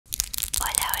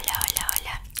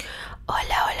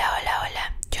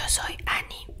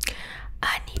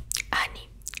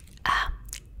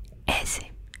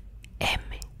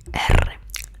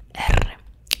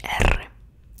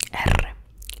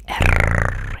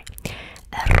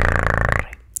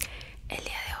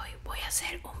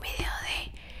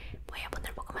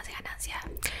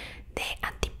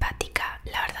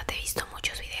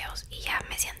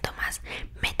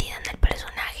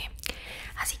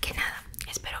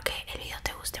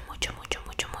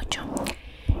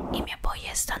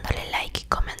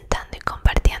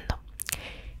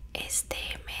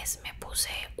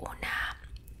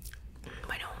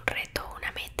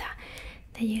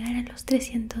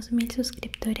300.000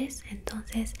 suscriptores,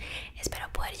 entonces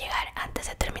espero poder llegar antes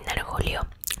de terminar julio.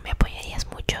 Me apoyarías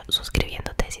mucho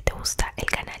suscribiéndote si te gusta el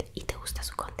canal y te gusta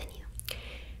su contenido.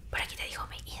 Por aquí te dejo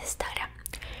mi Instagram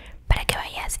para que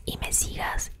vayas y me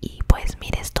sigas y pues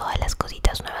mires todas las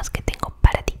cositas nuevas que tengo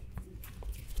para ti.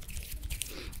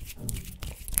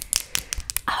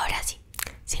 Ahora sí,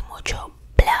 sin mucho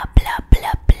bla bla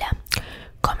bla bla,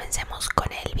 comencemos con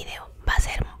el video. Va a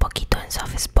ser un poquito en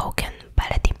soft spoken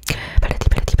para ti, para ti,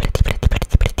 para ti, para ti, para ti, para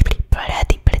ti, para ti, para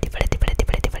ti, para ti, para ti, para ti,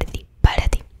 para ti, para ti, para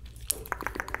ti.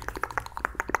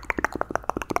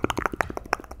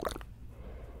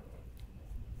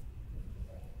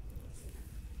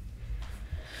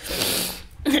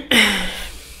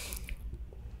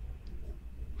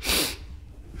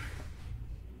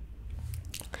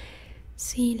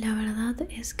 Sí, la verdad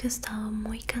es que he estado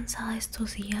muy cansada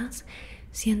estos días.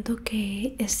 Siento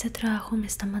que este trabajo me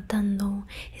está matando,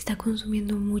 está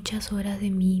consumiendo muchas horas de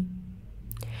mí.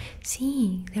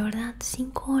 Sí, de verdad,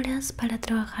 5 horas para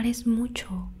trabajar es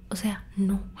mucho. O sea,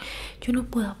 no, yo no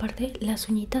puedo, aparte las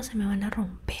uñitas se me van a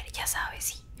romper, ya sabes,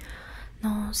 sí.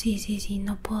 No, sí,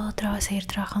 no puedo seguir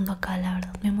trabajando acá, la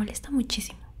verdad, me molesta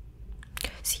muchísimo.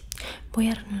 Sí, voy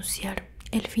a renunciar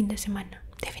el fin de semana,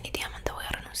 definitivamente voy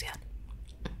a renunciar.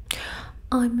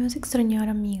 Ay, me vas a extrañar,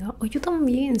 amiga. O yo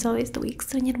también, ¿sabes? Te voy a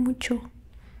extrañar mucho.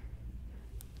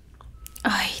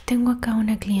 Ay, tengo acá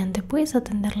una cliente. ¿Puedes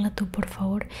atenderla tú, por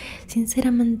favor?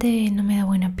 Sinceramente no me da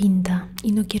buena pinta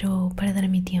y no quiero perder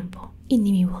mi tiempo. Y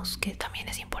ni mi voz, que también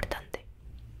es importante.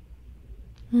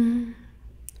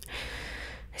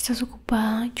 ¿Estás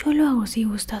ocupada? Yo lo hago si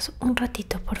gustas. Un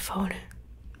ratito, por favor.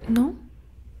 ¿No?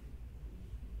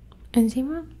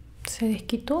 Encima se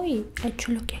desquitó y ha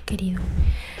hecho lo que ha querido.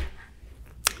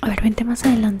 A ver, vente más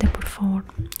adelante, por favor,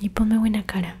 y ponme buena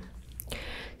cara.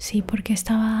 Sí, porque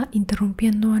estaba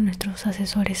interrumpiendo a nuestros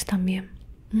asesores también.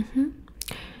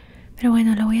 Pero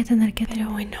bueno, la voy a tener que atender.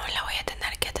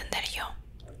 Yo.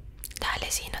 Dale,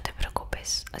 sí, no te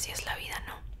preocupes. Así es la vida,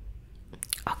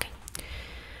 ¿no? Ok.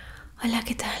 Hola,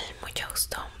 ¿qué tal? Mucho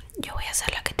gusto. Yo voy a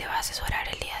ser la que te va a asesorar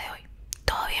el día de hoy.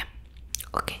 ¿Todo bien?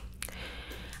 Ok.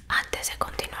 Antes de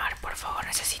continuar, por favor,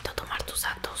 necesito tomar tus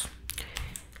datos.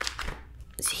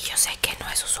 Sí, yo sé que no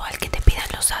es usual que te pidan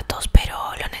los datos, pero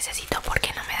lo necesito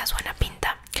porque no me das buena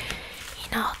pinta.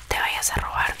 Y no te vayas a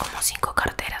robar como 5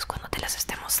 carteras cuando te las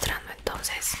esté mostrando,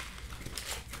 entonces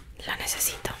lo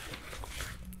necesito.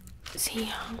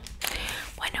 Sí,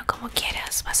 bueno, como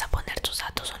quieras, vas a poner tus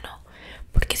datos o no.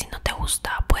 Porque si no te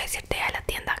gusta, puedes irte a la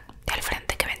tienda de al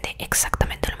frente que vende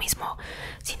exactamente lo mismo,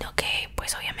 sino que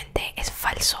pues obviamente es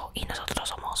falso y nosotros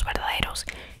somos verdaderos.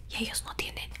 Y ellos no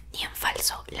tienen ni en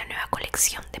falso la nueva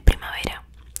colección de primavera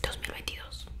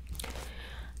 2022.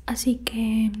 Así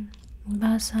que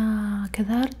vas a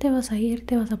quedarte, vas a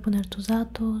irte, vas a poner tus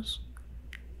datos.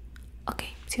 Ok,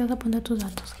 sí, vas a poner tus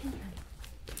datos. Genial.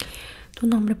 ¿Tu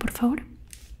nombre, por favor?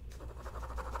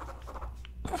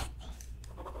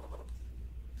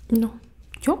 No,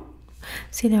 ¿yo?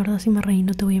 Sí, de verdad sí me reí,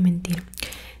 no te voy a mentir.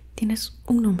 Tienes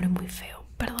un nombre muy feo,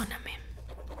 perdóname.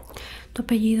 ¿Tu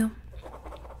apellido?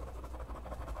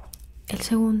 El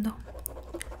segundo.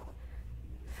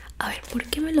 A ver, ¿por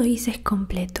qué me lo dices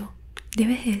completo?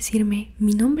 Debes de decirme,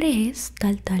 mi nombre es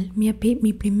tal, mi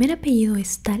primer apellido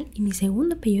es tal y mi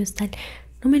segundo apellido es tal.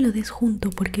 No me lo des junto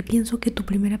porque pienso que tu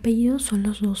primer apellido son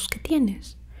los dos que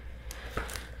tienes.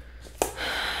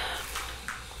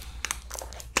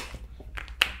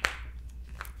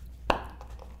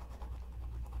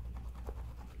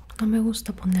 No me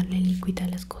gusta ponerle líquida a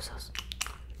las cosas.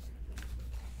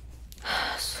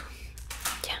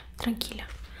 Ya, tranquila.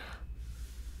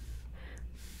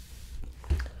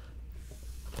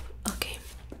 Ok,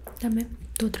 dame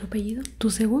tu otro apellido,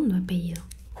 tu segundo apellido.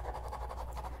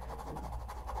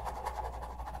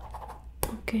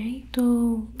 Ok,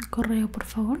 tu correo, por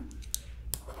favor.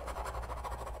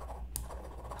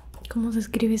 ¿Cómo se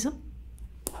escribe eso?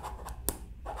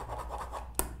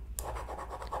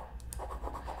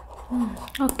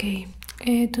 Ok,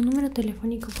 tu número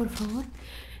telefónico, por favor.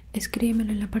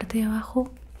 Escríbemelo en la parte de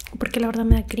abajo, porque la verdad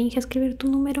me da cringe escribir tu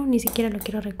número, ni siquiera lo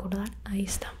quiero recordar. Ahí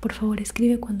está, por favor,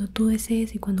 escribe cuando tú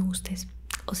desees y cuando gustes,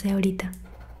 o sea, ahorita.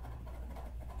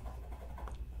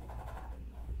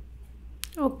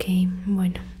 Ok,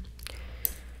 bueno.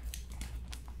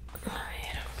 A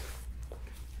ver.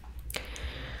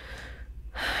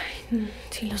 Ay,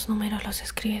 si los números los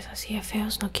escribes así de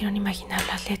feos, no quiero ni imaginar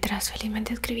las letras.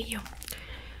 Felizmente escribí yo.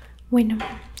 Bueno,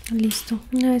 listo.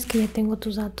 Una vez que ya tengo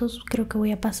tus datos, creo que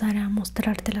voy a pasar a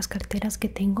mostrarte las carteras que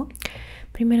tengo.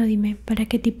 Primero dime, ¿para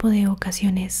qué tipo de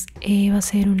ocasiones? ¿Va a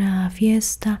ser una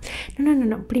fiesta?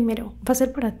 No. Primero, ¿va a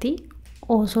ser para ti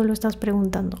 ¿O solo estás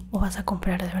preguntando? ¿O vas a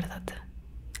comprar de verdad?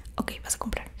 Ok, vas a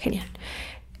comprar. Genial.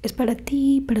 ¿Es para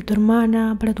ti, para tu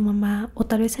hermana, para tu mamá? O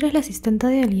tal vez eres la asistente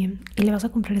de alguien y le vas a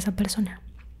comprar a esa persona.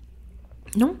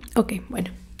 ¿No? Ok,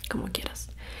 bueno, como quieras.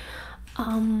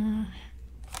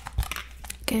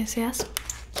 ¿Qué deseas?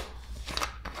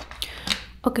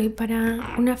 Ok,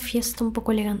 para una fiesta un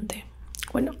poco elegante.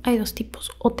 Bueno, hay dos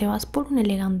tipos. O te vas por un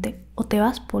elegante o te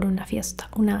vas por una fiesta,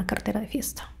 una cartera de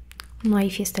fiesta. No hay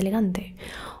fiesta elegante.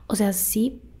 O sea,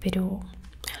 sí, pero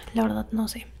la verdad no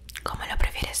sé. ¿Cómo lo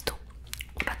prefieres tú?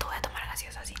 Un rato voy a tomar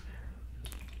gaseosa así.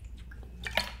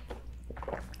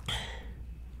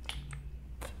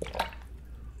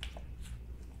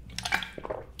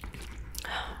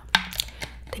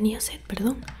 Tenía sed,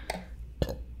 perdón.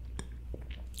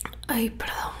 Ay,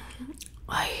 perdón.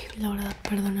 Ay, la verdad,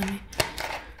 perdóname.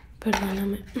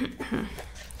 Perdóname.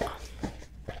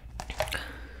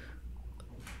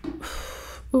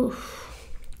 Uf.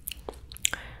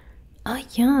 Ay,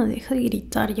 ya, deja de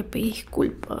gritar, ya pedí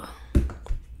disculpa.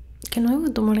 ¿Que no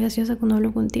debo tomar gaseosa cuando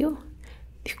hablo contigo?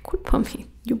 Discúlpame,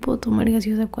 yo puedo tomar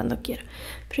gaseosa cuando quiera.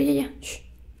 Pero ya. Shh,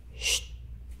 shh.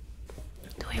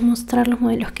 Te voy a mostrar los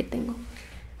modelos que tengo.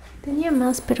 Tenía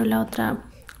más, pero la otra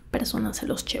persona se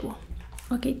los llevó.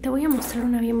 Ok, te voy a mostrar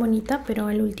una bien bonita, pero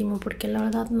el último, porque la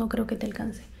verdad no creo que te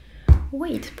alcance.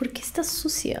 Wait, ¿por qué está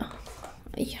sucia?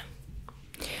 Ay, ya.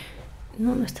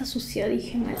 No, no está sucia,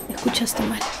 dije mal. Escuchaste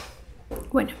mal.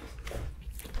 Bueno,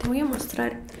 te voy a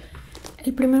mostrar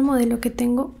el primer modelo que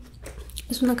tengo.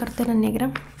 Es una cartera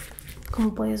negra,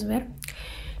 como puedes ver.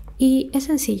 Y es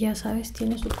sencilla, ¿sabes?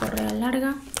 Tiene su correa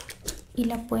larga y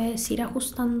la puedes ir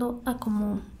ajustando a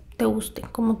como te guste.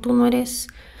 Como tú no eres,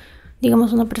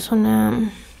 digamos, una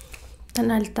persona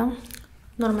tan alta,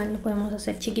 normal lo podemos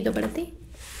hacer chiquito para ti.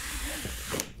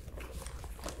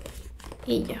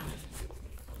 Y ya.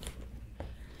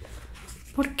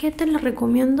 ¿Por qué te la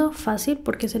recomiendo? Fácil,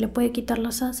 porque se le puede quitar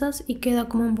las asas y queda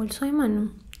como un bolso de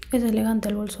mano. Es elegante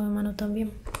el bolso de mano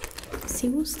también. Si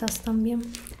gustas también.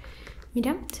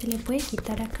 Mira, se le puede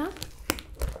quitar acá.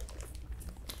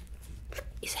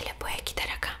 Y se le puede quitar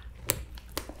acá.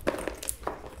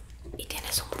 Y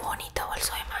tienes un bonito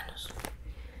bolso de manos.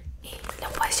 Y lo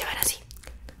puedes llevar así.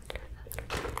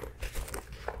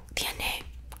 Tiene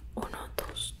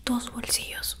dos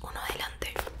bolsillos, uno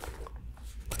adelante.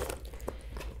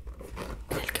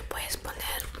 En el que puedes poner...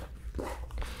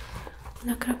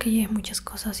 No creo que lleves muchas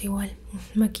cosas igual.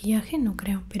 Maquillaje no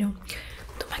creo, pero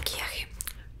tu maquillaje.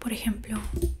 Por ejemplo,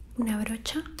 una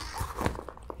brocha.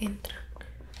 Entra.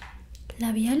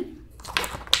 Labial.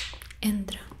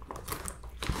 Entra.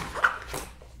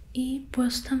 Y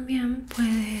pues también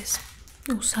puedes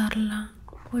usarla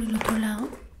por el otro lado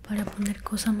para poner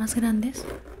cosas más grandes,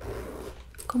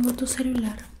 como tu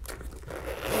celular.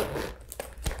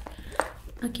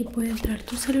 Aquí puede entrar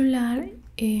tu celular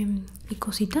y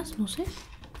cositas, no sé,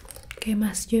 ¿qué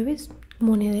más lleves?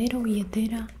 Monedero,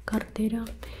 billetera, cartera,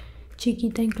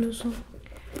 chiquita incluso,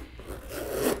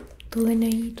 tu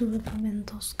DNI, tus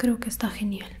documentos. Creo que está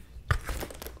genial.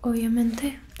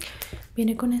 Obviamente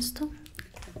viene con esto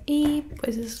y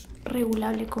pues es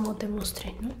regulable como te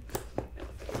mostré, ¿no?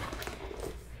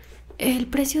 El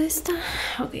precio de esta,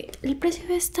 el precio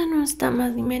de esta no está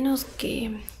más ni menos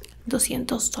que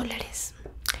 $200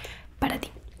 para ti.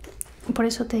 Por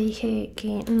eso te dije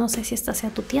que no sé si esta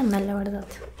sea tu tienda, la verdad.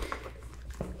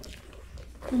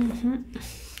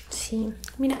 Sí,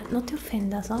 mira, no te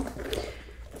ofendas, ¿no?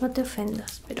 No te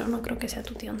ofendas, pero no creo que sea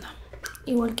tu tienda.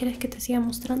 Igual quieres que te siga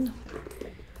mostrando.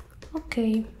 Ok.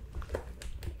 Ay,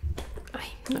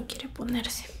 no quiere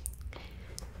ponerse.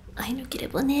 Ay, no quiere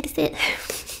ponerse.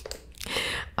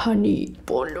 Ani,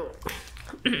 polo.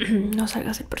 No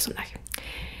salgas el personaje.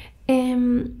 Ay,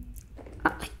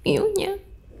 mi uña.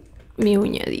 Mi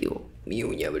uña, digo. Mi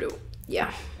uña, bro. Ya.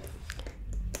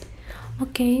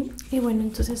 Ok, y bueno,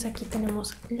 entonces aquí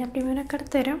tenemos la primera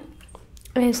cartera.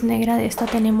 Es negra. De esta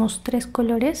tenemos 3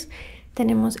 colores.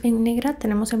 Tenemos en negra,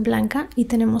 tenemos en blanca y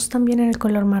tenemos también en el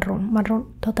color marrón.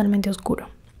 Marrón totalmente oscuro.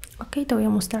 Ok, te voy a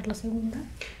mostrar la segunda.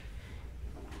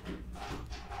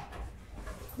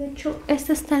 De hecho,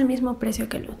 esta está al mismo precio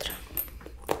que la otra.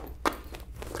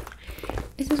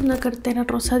 Esta es una cartera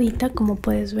rosadita, como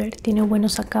puedes ver. Tiene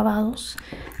buenos acabados.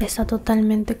 Está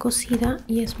totalmente cosida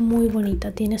y es muy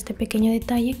bonita. Tiene este pequeño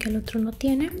detalle que el otro no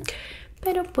tiene.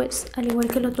 Pero pues, al igual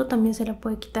que el otro, también se le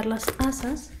puede quitar las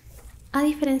asas. A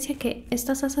diferencia que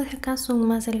estas asas de acá son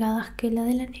más delgadas que la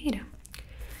de la negra.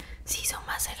 Sí, son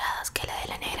más delgadas que la de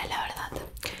la negra, la verdad.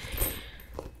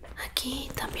 Aquí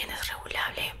también es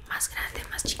regulable, más grande,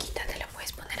 más chiquita, te la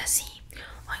puedes poner así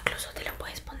o incluso te la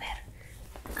puedes poner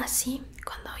así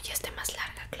cuando ya esté más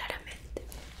larga, claramente.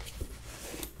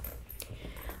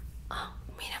 Ah,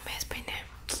 mira, me despeiné.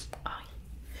 Ay.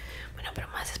 Bueno, pero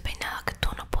más despeinada que tú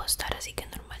no puedo estar, así que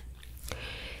normal.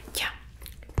 Ya.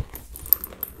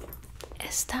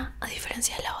 Esta, a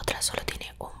diferencia de la otra, solo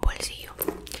tiene un bolsillo,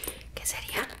 que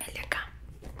sería el de acá.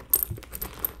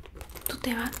 Tú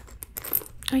te vas.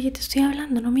 Oye, te estoy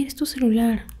hablando, no mires tu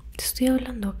celular. Te estoy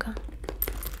hablando acá.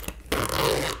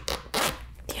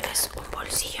 Tienes un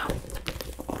bolsillo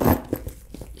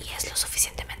y es lo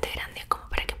suficientemente grande como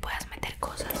para que puedas meter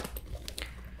cosas.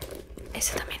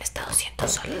 Ese también está a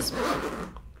 200 soles.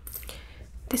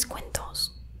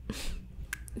 Descuentos.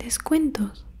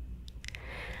 Descuentos.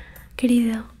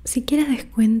 Querida, si quieres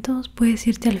descuentos puedes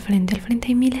irte al frente. Al frente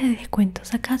hay miles de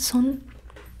descuentos. Acá son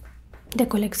de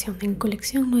colección. En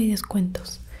colección no hay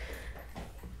descuentos.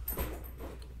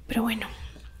 Pero bueno,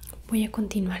 voy a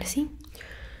continuar, ¿sí?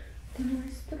 Te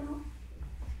muestro.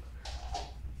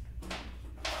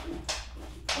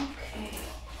 Ok.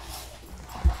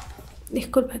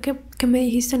 Disculpa, ¿qué me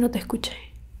dijiste? No te escuché.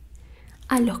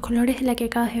 Ah, los colores de la que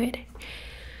acabas de ver.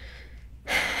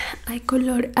 Hay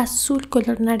color azul,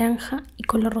 color naranja y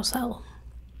color rosado.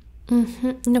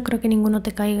 No creo que ninguno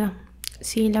te caiga.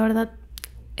 Sí, la verdad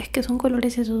es que son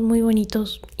colores esos muy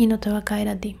bonitos y no te va a caer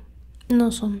a ti.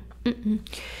 No son.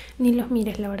 Ni los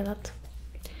mires, la verdad.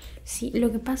 Sí,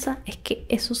 lo que pasa es que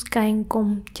esos caen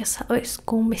con, ya sabes,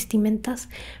 con vestimentas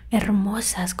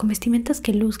hermosas, con vestimentas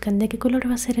que luzcan. ¿De qué color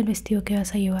va a ser el vestido que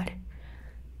vas a llevar?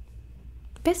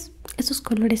 ¿Ves? Esos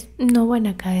colores no van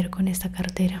a caer con esta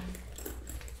cartera.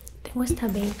 Tengo esta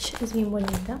beige, es bien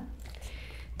bonita.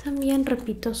 También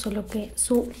repito, solo que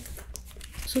su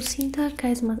cinta acá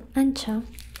es más ancha.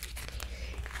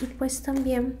 Y pues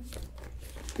también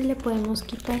le podemos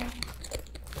quitar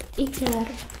y quedar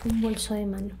un bolso de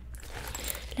mano.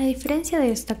 La diferencia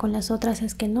de esta con las otras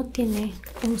es que no tiene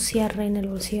un cierre en el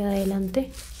bolsillo de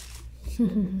adelante.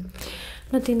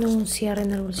 No tiene un cierre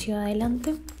en el bolsillo de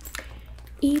adelante.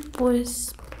 Y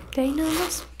pues de ahí nada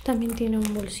más. También tiene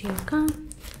un bolsillo acá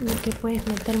en el que puedes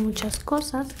meter muchas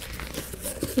cosas.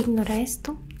 Ignora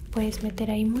esto. Puedes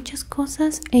meter ahí muchas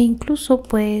cosas e incluso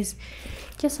pues,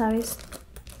 ya sabes,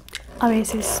 a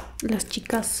veces las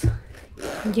chicas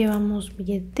llevamos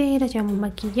billeteras, llevamos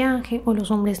maquillaje, o los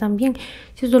hombres también.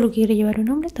 Si esto lo quiere llevar un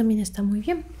hombre también está muy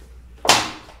bien.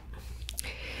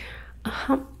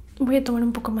 Ajá, voy a tomar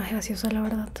un poco más de gaseosa, la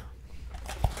verdad.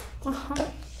 Ajá.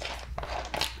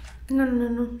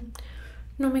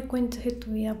 No me cuentes de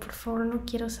tu vida, por favor. No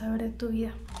quiero saber de tu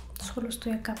vida. Solo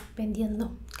estoy acá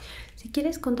vendiendo. Si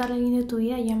quieres contarle a alguien de tu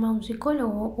vida, llama a un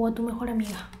psicólogo o a tu mejor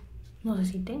amiga. No sé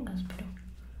si tengas, pero...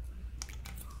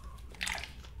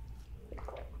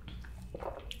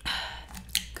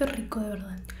 Qué rico, de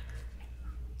verdad.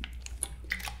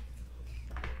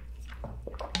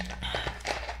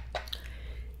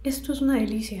 Esto es una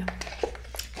delicia.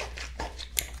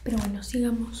 Pero bueno,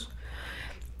 sigamos.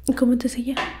 ¿Cómo te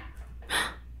sella?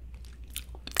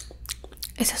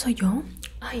 ¿Esa soy yo?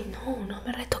 Ay, no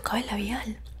me retocaba el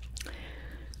labial.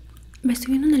 Me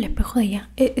estoy viendo en el espejo de ella.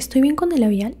 ¿Estoy bien con el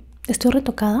labial? ¿Estoy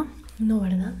retocada? No,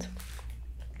 ¿verdad?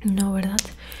 No, ¿verdad?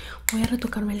 Voy a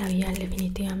retocarme el labial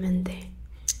definitivamente.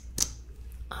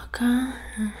 Acá.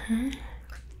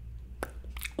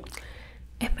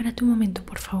 Espérate un momento,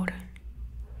 por favor.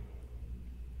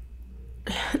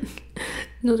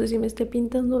 No sé si me esté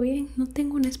pintando bien. No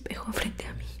tengo un espejo frente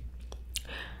a mí.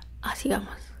 Así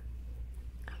vamos.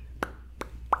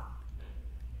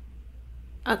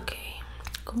 Ok.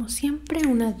 Como siempre,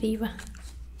 una diva.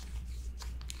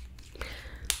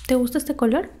 ¿Te gusta este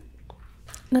color?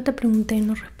 No te pregunté,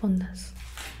 no respondas.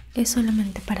 Es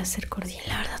solamente para ser cordial,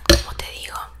 la verdad, como te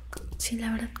digo. Sí,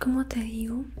 la verdad, como te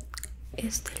digo.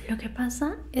 Lo que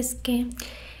pasa es que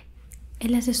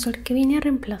el asesor que viene a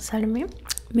reemplazarme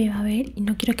me va a ver y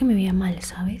no quiero que me vea mal,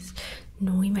 ¿sabes?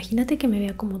 No, imagínate que me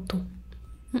vea como tú.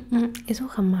 Eso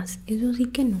jamás, eso sí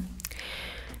que no.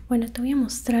 Bueno, te voy a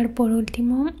mostrar por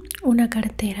último una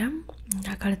cartera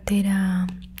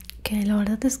que la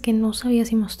verdad es que no sabía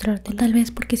si mostrarte, tal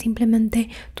vez porque simplemente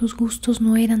tus gustos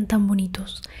no eran tan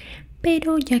bonitos,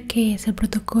 pero ya que es el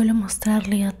protocolo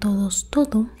mostrarle a todos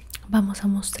todo, vamos a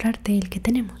mostrarte el que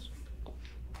tenemos.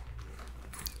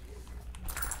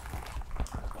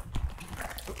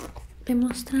 Te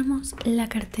mostramos la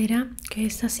cartera, que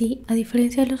es así. A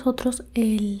diferencia de los otros,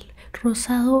 el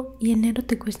rosado y el negro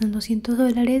te cuestan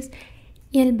 $200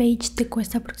 y el beige te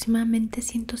cuesta aproximadamente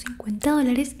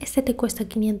 $150. Este te cuesta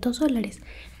 $500,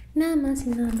 nada más y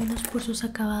nada menos por sus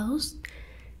acabados.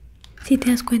 Si te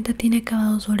das cuenta, tiene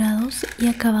acabados dorados y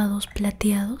acabados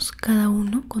plateados, cada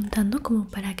uno contando, como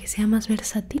para que sea más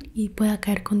versátil y pueda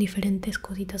caer con diferentes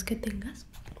cositas que tengas.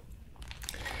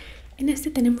 En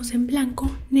este tenemos en blanco,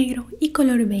 negro y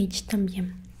color beige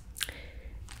también.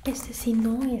 Este si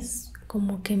no es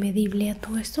como que medible a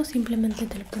todo esto, simplemente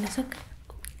te lo pones acá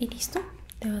y listo.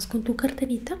 Te vas con tu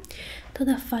carterita,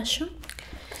 toda fashion.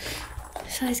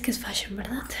 Sabes que es fashion,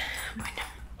 ¿verdad? Bueno,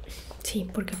 sí,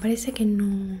 porque parece que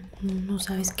no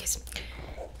sabes qué es.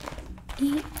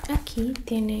 Y aquí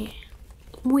tiene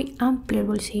muy amplio el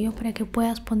bolsillo para que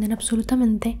puedas poner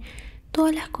absolutamente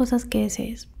todas las cosas que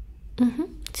desees.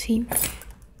 Sí,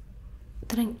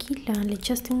 tranquila, le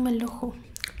echaste un mal ojo.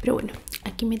 Pero bueno,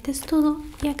 aquí metes todo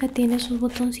y acá tienes sus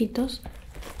botoncitos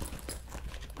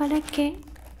para que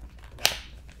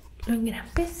lo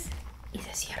engrampes y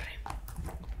se cierre.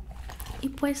 Y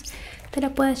pues te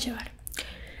la puedes llevar.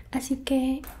 Así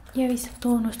que ya viste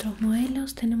todos nuestros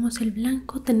modelos. Tenemos el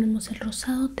blanco, tenemos el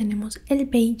rosado, tenemos el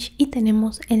beige y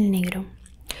tenemos el negro.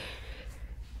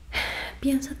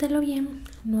 Piénsatelo bien,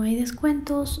 no hay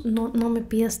descuentos, no me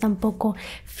pidas tampoco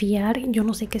fiar. Yo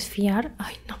no sé qué es fiar.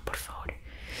 Ay, no, por favor.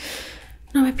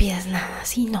 No me pidas nada,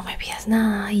 sí, no me pidas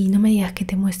nada. Y no me digas que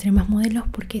te muestre más modelos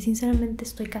porque sinceramente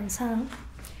estoy cansada.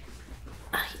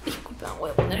 Ay, disculpa, voy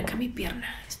a poner acá mi pierna.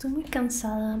 Estoy muy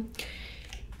cansada.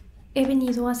 He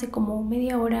venido hace como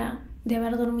media hora de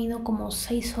haber dormido como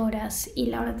 6 horas y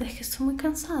la verdad es que estoy muy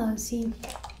cansada, sí.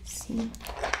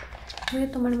 Voy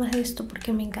a tomar más de esto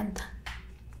porque me encanta.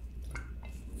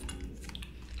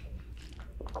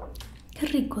 Qué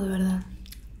rico, de verdad.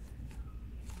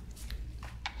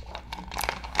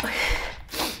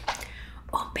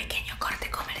 Un pequeño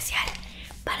corte comercial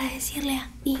para decirle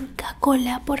a Inca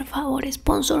Kola, por favor,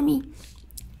 sponsor me.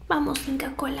 Vamos,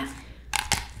 Inca Kola,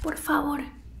 por favor.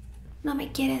 ¿No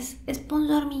me quieres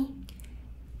sponsor me?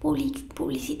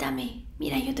 Publicítame.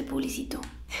 Mira, yo te publicito.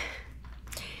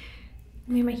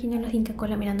 Me imagino a los Inca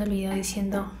Kola mirando el video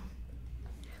diciendo: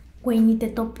 güey, ni te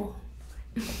topo.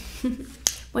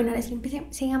 Bueno, ahora sí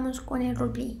sigamos con el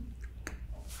roleplay.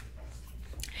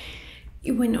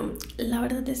 Y bueno, la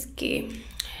verdad es que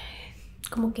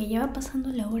como que ya va pasando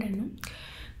la hora, ¿no?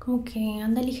 Como que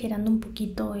anda aligerando un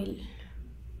poquito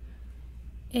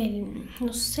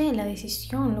no sé, la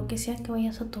decisión, lo que sea que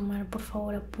vayas a tomar. Por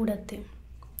favor, apúrate.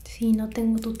 Sí, no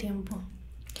tengo tu tiempo.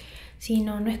 Sí,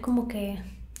 no es como que...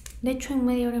 De hecho, en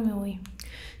media hora me voy.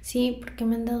 Sí, porque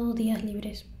me han dado días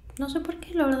libres. No sé por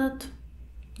qué, la verdad.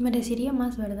 Merecería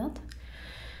más, ¿verdad?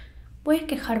 Voy a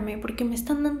quejarme porque me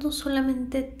están dando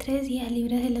solamente 3 días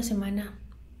libres de la semana.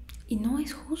 Y no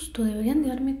es justo, deberían de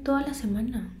darme toda la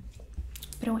semana.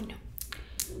 Pero bueno.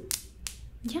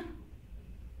 ¿Ya?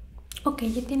 Ok,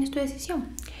 ya tienes tu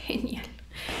decisión. Genial.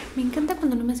 Me encanta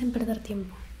cuando no me hacen perder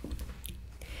tiempo.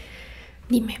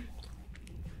 Dime.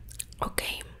 Ok,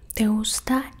 ¿te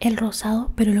gusta el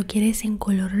rosado pero lo quieres en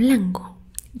color blanco?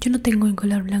 Yo no tengo en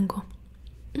color blanco.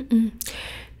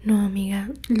 No, amiga.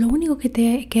 Lo único que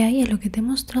hay es lo que te he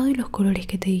mostrado y los colores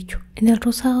que te he dicho. En el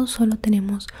rosado solo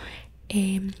tenemos...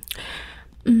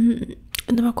 no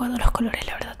me acuerdo los colores,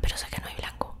 la verdad, pero sé que no hay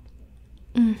blanco.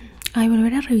 Ay,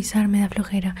 volver a revisar me da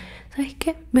flojera. ¿Sabes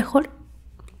qué? Mejor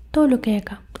todo lo que hay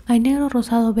acá. Hay negro,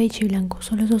 rosado, beige y blanco.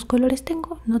 Solo esos colores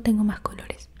tengo, no tengo más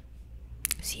colores.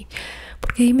 Sí,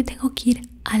 porque ahí me tengo que ir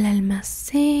al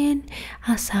almacén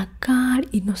a sacar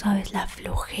y no sabes la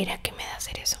flojera que me da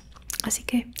hacer eso. Así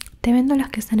que te vendo las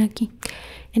que están aquí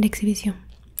en exhibición.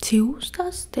 Si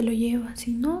gustas, te lo llevas.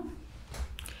 Si no,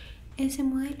 ese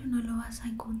modelo no lo vas a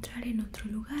encontrar en otro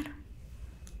lugar.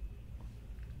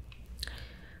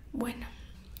 Bueno,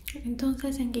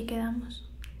 entonces, ¿en qué quedamos?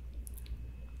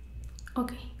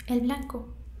 Ok, el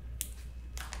blanco.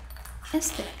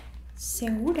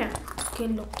 ¿Segura que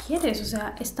lo quieres? O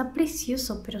sea, está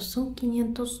precioso, pero son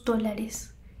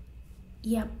 $500.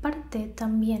 Y aparte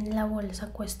también la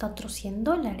bolsa cuesta otros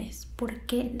 $100.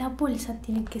 Porque la bolsa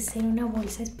tiene que ser una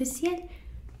bolsa especial.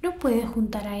 No puedes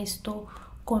juntar a esto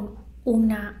con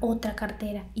otra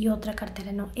cartera y otra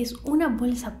cartera. No, es una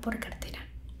bolsa por cartera.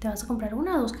 ¿Te vas a comprar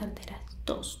una o 2 carteras?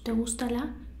 2. ¿Te gusta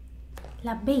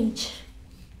la beige?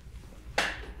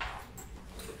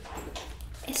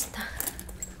 Esta.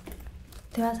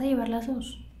 ¿Te vas a llevar las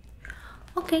 2?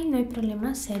 Ok, no hay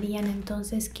problema. Serían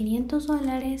entonces $500,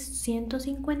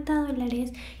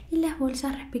 $150 y las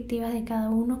bolsas respectivas de cada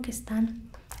uno que están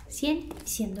 $100 y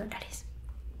 $100.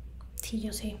 Sí,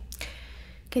 yo sé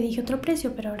que dije otro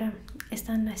precio, pero ahora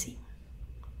están así.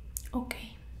 Ok.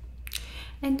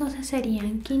 Entonces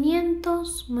serían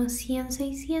 500 más 100,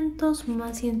 600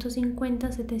 más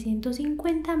 150,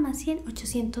 750 más 100,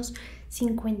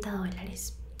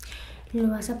 $850. ¿Lo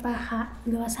vas a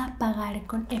pagar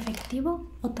con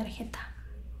efectivo o tarjeta?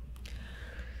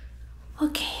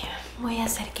 Ok, voy a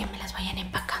hacer que me las vayan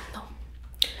empacando.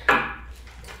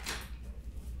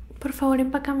 Por favor,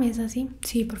 empácame esa, ¿sí?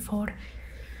 Sí, por favor.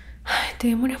 Ay, te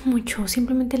demoras mucho.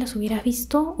 Simplemente las hubieras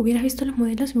visto los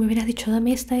modelos y me hubieras dicho,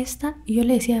 dame esta, y yo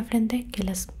le decía de frente que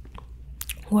las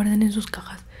guarden en sus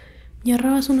cajas. Y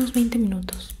ahorrabas unos 20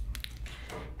 minutos.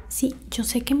 Sí, yo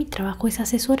sé que mi trabajo es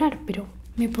asesorar, pero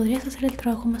me podrías hacer el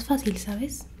trabajo más fácil,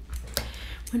 ¿sabes?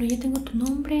 Bueno, ya tengo tu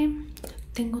nombre,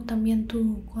 tengo también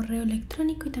tu correo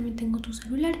electrónico y también tengo tu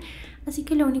celular. Así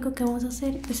que lo único que vamos a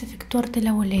hacer es efectuarte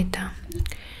la boleta.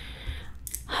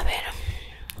 A ver,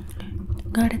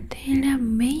 cartera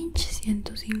beige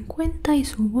 150 y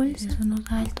su bolsa. Eso nos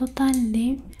da el total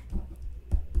de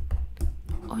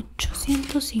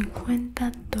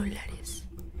 $850.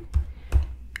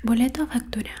 ¿Boleto o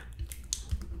factura?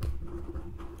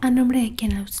 ¿A nombre de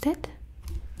quién? ¿A usted?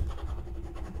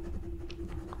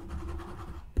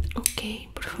 Ok,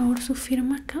 por favor su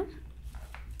firma acá.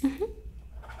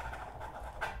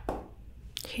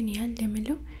 Genial,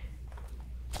 démelo.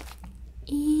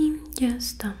 Y ya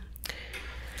está.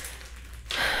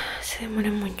 Se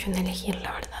demora mucho en elegir,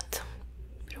 la verdad.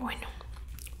 Pero bueno,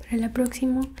 para la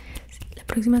próxima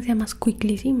sea más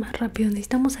quickly, ¿sí? Más rápido.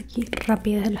 Necesitamos aquí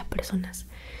rapidez de las personas.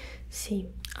 Sí.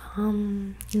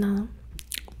 Nada.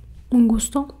 Un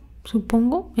gusto,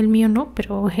 supongo. El mío no,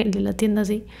 pero el de la tienda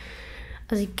sí.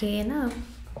 Así que nada.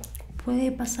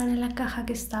 Puede pasar a la caja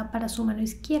que está para su mano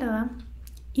izquierda.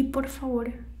 Y por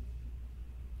favor.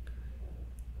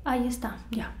 Ahí está.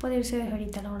 Ya, puede irse desde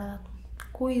ahorita, la verdad.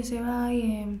 Cuídese,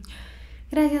 bye.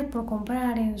 Gracias por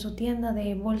comprar en su tienda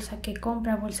de bolsa que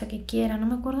compra, bolsa que quiera. No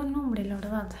me acuerdo el nombre, la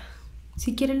verdad.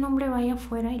 Si quiere el nombre, vaya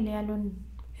afuera y léalo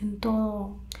en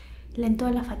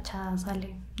toda la fachada,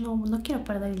 sale. No quiero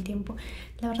perder el tiempo.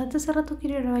 La verdad, hace rato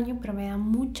quiero ir al baño, pero me da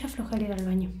mucha flojera ir al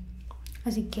baño.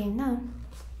 Así que nada.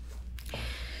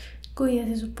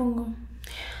 Cuídese, supongo.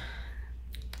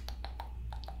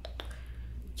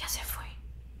 Ya se fue.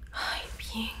 Ay,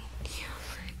 bien.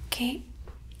 Dios, qué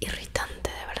irritante,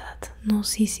 de verdad. No,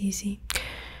 sí.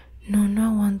 No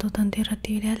aguanto tanta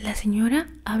irritabilidad. La señora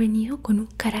ha venido con un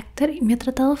carácter y me ha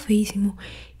tratado feísimo.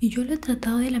 Y yo lo he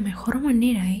tratado de la mejor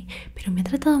manera, pero me ha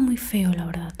tratado muy feo, la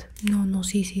verdad. No,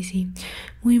 sí.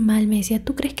 Muy mal. Me decía,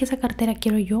 ¿tú crees que esa cartera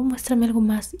quiero yo? Muéstrame algo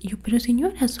más. Y yo, pero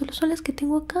señora, solo son las que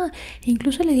tengo acá. E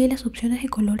incluso le di las opciones de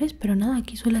colores, pero nada,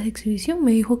 quiso las de exhibición.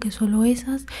 Me dijo que solo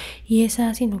esas y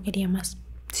esas y no quería más.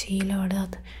 Sí, la verdad.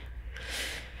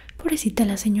 Pobrecita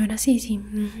la señora, sí.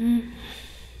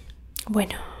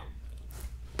 Bueno.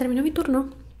 Terminó mi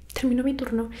turno.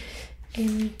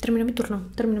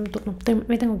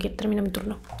 Me tengo que ir, terminó mi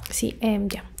turno. Sí,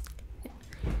 ya.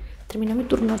 Terminó mi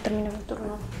turno.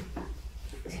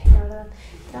 Sí, la verdad.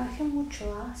 Trabajé mucho,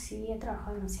 sí, he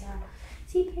trabajado demasiado.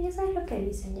 Sí, pero ya sabes lo que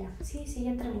dicen ya. Sí,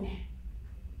 ya terminé.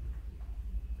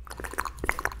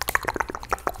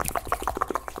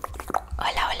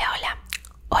 Hola.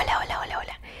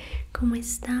 ¿Cómo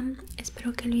están?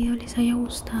 Espero que el video les haya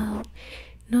gustado.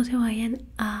 No se vayan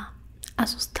a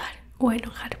asustar o a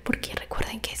enojar porque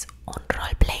recuerden que es un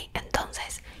roleplay.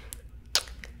 Entonces,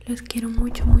 los quiero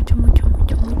mucho.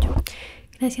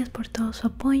 Gracias por todo su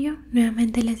apoyo.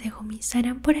 Nuevamente les dejo mi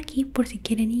Instagram por aquí por si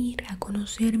quieren ir a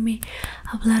conocerme,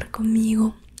 a hablar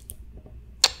conmigo.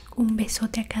 Un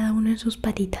besote a cada uno en sus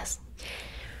patitas.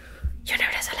 Y un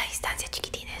abrazo a la distancia,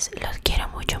 chiquitines. Los quiero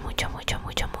mucho.